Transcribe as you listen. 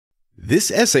This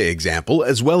essay example,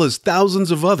 as well as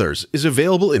thousands of others, is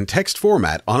available in text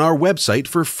format on our website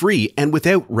for free and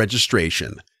without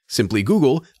registration. Simply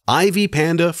Google Ivy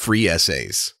Panda Free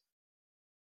Essays.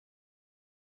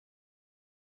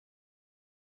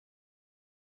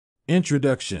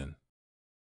 Introduction.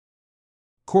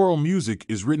 Choral music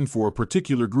is written for a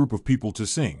particular group of people to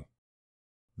sing.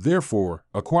 Therefore,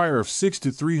 a choir of 6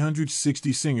 to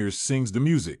 360 singers sings the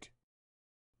music.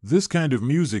 This kind of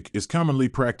music is commonly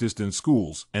practiced in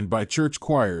schools and by church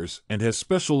choirs and has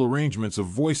special arrangements of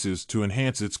voices to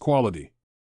enhance its quality.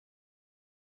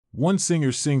 One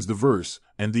singer sings the verse,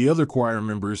 and the other choir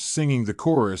members singing the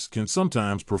chorus can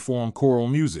sometimes perform choral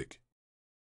music.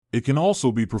 It can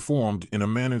also be performed in a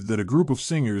manner that a group of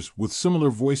singers with similar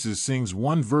voices sings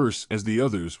one verse as the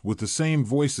others with the same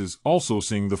voices also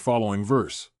sing the following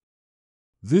verse.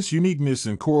 This uniqueness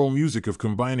in choral music of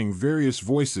combining various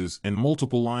voices and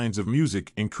multiple lines of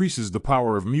music increases the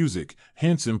power of music,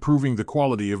 hence improving the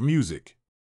quality of music.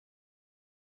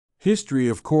 History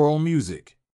of choral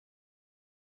music.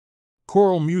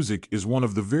 Choral music is one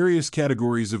of the various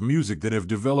categories of music that have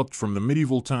developed from the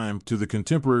medieval time to the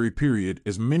contemporary period,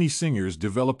 as many singers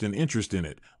developed an interest in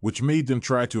it, which made them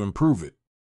try to improve it.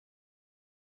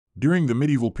 During the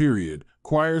medieval period,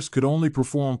 choirs could only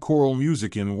perform choral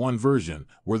music in one version,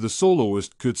 where the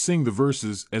soloist could sing the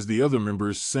verses as the other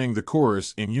members sang the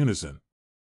chorus in unison.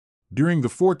 During the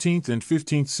 14th and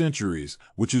 15th centuries,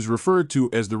 which is referred to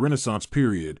as the Renaissance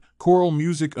period, choral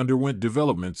music underwent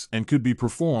developments and could be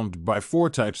performed by 4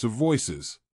 types of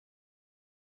voices.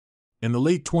 In the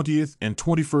late 20th and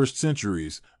 21st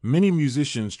centuries, many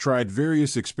musicians tried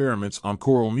various experiments on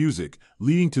choral music,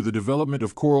 leading to the development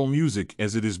of choral music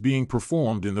as it is being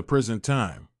performed in the present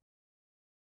time.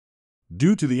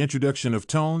 Due to the introduction of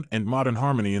tone and modern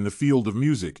harmony in the field of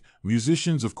music,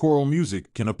 musicians of choral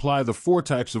music can apply the 4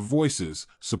 types of voices: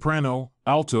 soprano,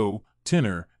 alto,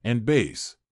 tenor, and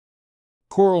bass.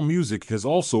 Choral music has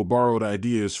also borrowed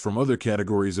ideas from other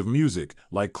categories of music,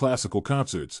 like classical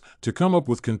concerts, to come up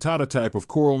with cantata type of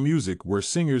choral music where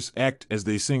singers act as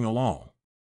they sing along.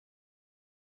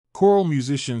 Choral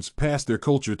musicians pass their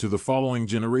culture to the following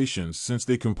generations since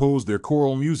they compose their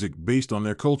choral music based on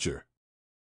their culture.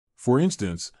 For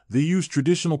instance, they use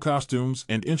traditional costumes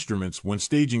and instruments when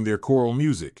staging their choral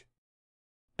music.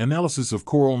 Analysis of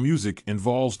choral music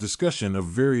involves discussion of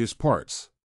various parts.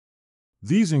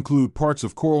 These include parts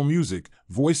of choral music,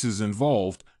 voices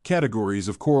involved, categories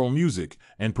of choral music,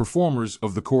 and performers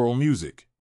of the choral music.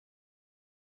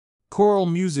 Choral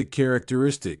music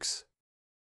characteristics.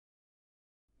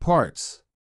 Parts.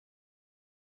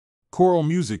 Choral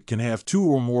music can have 2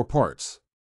 or more parts.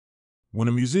 When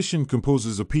a musician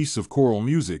composes a piece of choral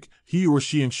music, he or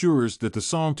she ensures that the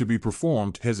song to be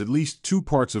performed has at least 2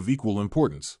 parts of equal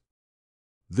importance.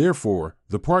 Therefore,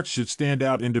 the parts should stand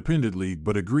out independently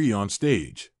but agree on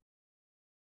stage.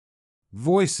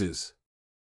 Voices.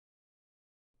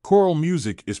 Choral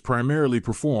music is primarily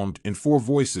performed in 4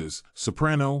 voices: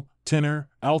 soprano, tenor,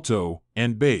 alto,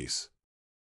 and bass.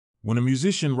 When a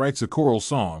musician writes a choral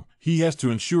song, he has to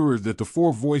ensure that the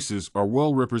 4 voices are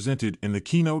well represented in the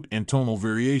keynote and tonal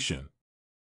variation.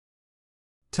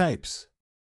 Types.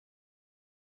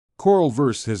 Choral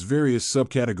verse has various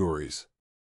subcategories.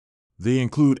 They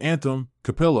include anthem,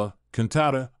 cappella,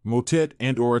 cantata, motet,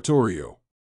 and oratorio.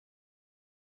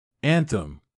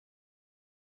 Anthem.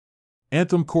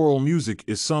 Anthem choral music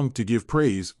is sung to give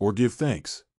praise or give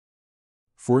thanks.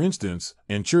 For instance,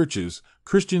 in churches,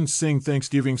 Christians sing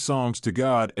thanksgiving songs to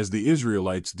God as the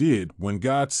Israelites did when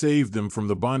God saved them from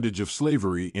the bondage of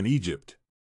slavery in Egypt.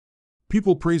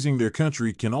 People praising their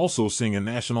country can also sing a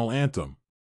national anthem.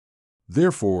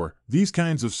 Therefore, these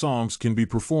kinds of songs can be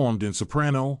performed in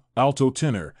soprano, alto,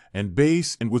 tenor, and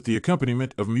bass and with the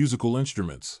accompaniment of musical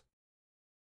instruments.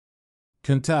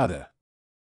 Cantata.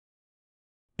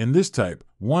 In this type,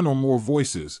 1 or more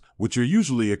voices, which are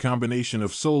usually a combination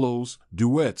of solos,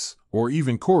 duets, or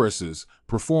even choruses,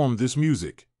 perform this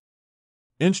music.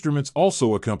 Instruments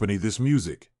also accompany this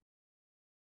music.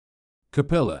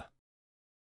 Cappella.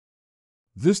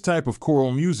 This type of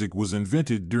choral music was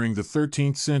invented during the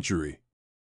 13th century.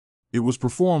 It was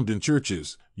performed in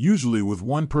churches, usually with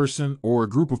 1 person or a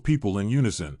group of people in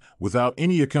unison, without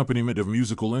any accompaniment of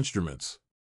musical instruments.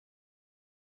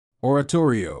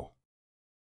 Oratorio.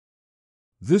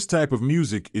 This type of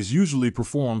music is usually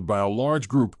performed by a large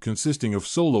group consisting of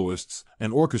soloists,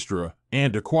 an orchestra,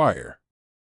 and a choir.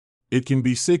 It can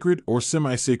be sacred or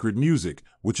semi-sacred music,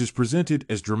 which is presented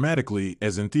as dramatically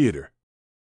as in theater.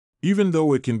 Even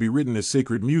though it can be written as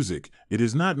sacred music, it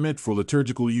is not meant for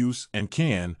liturgical use and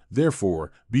can,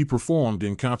 therefore, be performed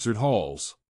in concert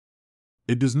halls.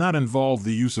 It does not involve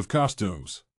the use of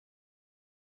costumes.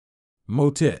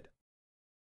 Motet.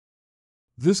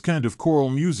 This kind of choral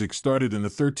music started in the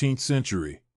 13th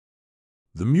century.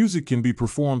 The music can be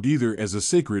performed either as a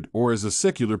sacred or as a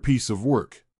secular piece of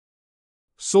work.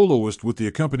 Soloist with the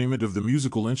accompaniment of the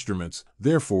musical instruments,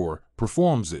 therefore,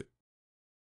 performs it.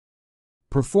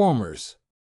 Performers.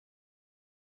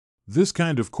 This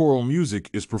kind of choral music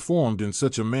is performed in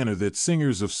such a manner that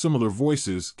singers of similar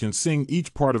voices can sing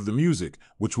each part of the music,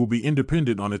 which will be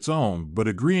independent on its own but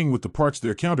agreeing with the parts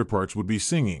their counterparts would be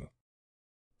singing.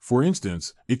 For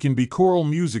instance, it can be choral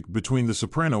music between the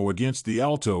soprano against the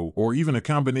alto or even a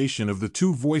combination of the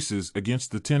two voices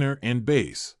against the tenor and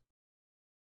bass.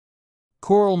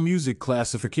 Choral music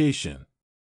classification.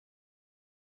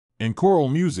 In choral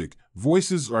music,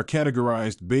 voices are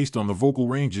categorized based on the vocal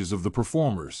ranges of the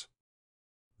performers.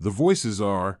 The voices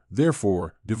are,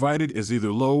 therefore, divided as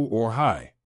either low or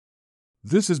high.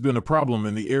 This has been a problem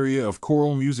in the area of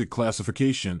choral music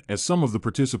classification, as some of the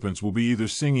participants will be either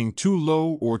singing too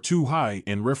low or too high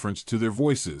in reference to their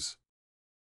voices.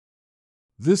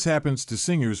 This happens to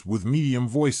singers with medium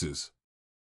voices.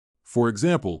 For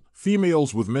example,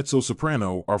 females with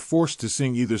mezzo-soprano are forced to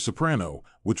sing either soprano,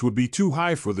 which would be too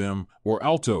high for them, or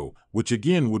alto, which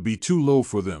again would be too low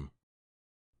for them.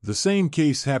 The same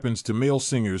case happens to male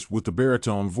singers with the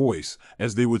baritone voice,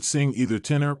 as they would sing either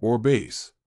tenor or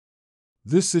bass.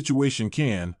 This situation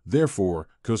can, therefore,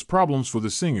 cause problems for the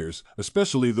singers,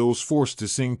 especially those forced to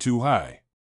sing too high.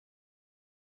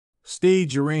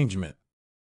 Stage arrangement.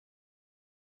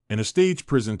 In a stage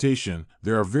presentation,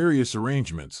 there are various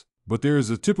arrangements, but there is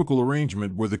a typical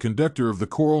arrangement where the conductor of the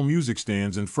choral music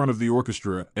stands in front of the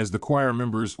orchestra as the choir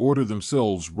members order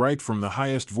themselves right from the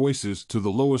highest voices to the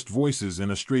lowest voices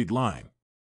in a straight line.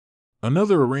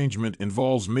 Another arrangement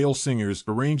involves male singers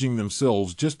arranging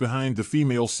themselves just behind the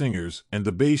female singers and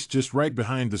the bass just right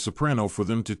behind the soprano for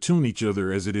them to tune each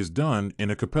other as it is done in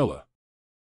a cappella.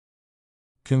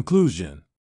 Conclusion.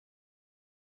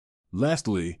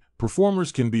 Lastly,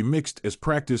 performers can be mixed as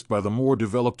practiced by the more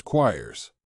developed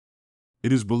choirs.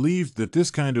 It is believed that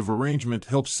this kind of arrangement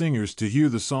helps singers to hear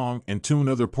the song and tune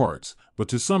other parts, but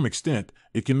to some extent,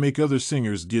 it can make other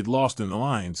singers get lost in the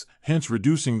lines, hence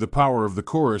reducing the power of the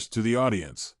chorus to the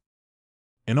audience.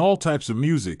 In all types of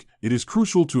music, it is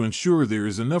crucial to ensure there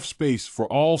is enough space for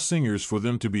all singers for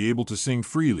them to be able to sing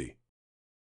freely.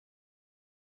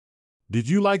 Did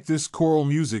you like this choral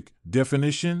music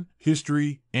definition,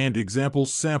 history, and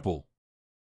examples sample?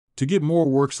 To get more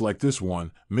works like this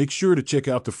one, make sure to check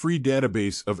out the free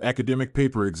database of academic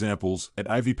paper examples at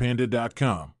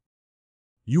ivpanda.com.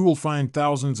 You will find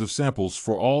thousands of samples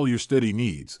for all your study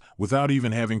needs without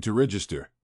even having to register.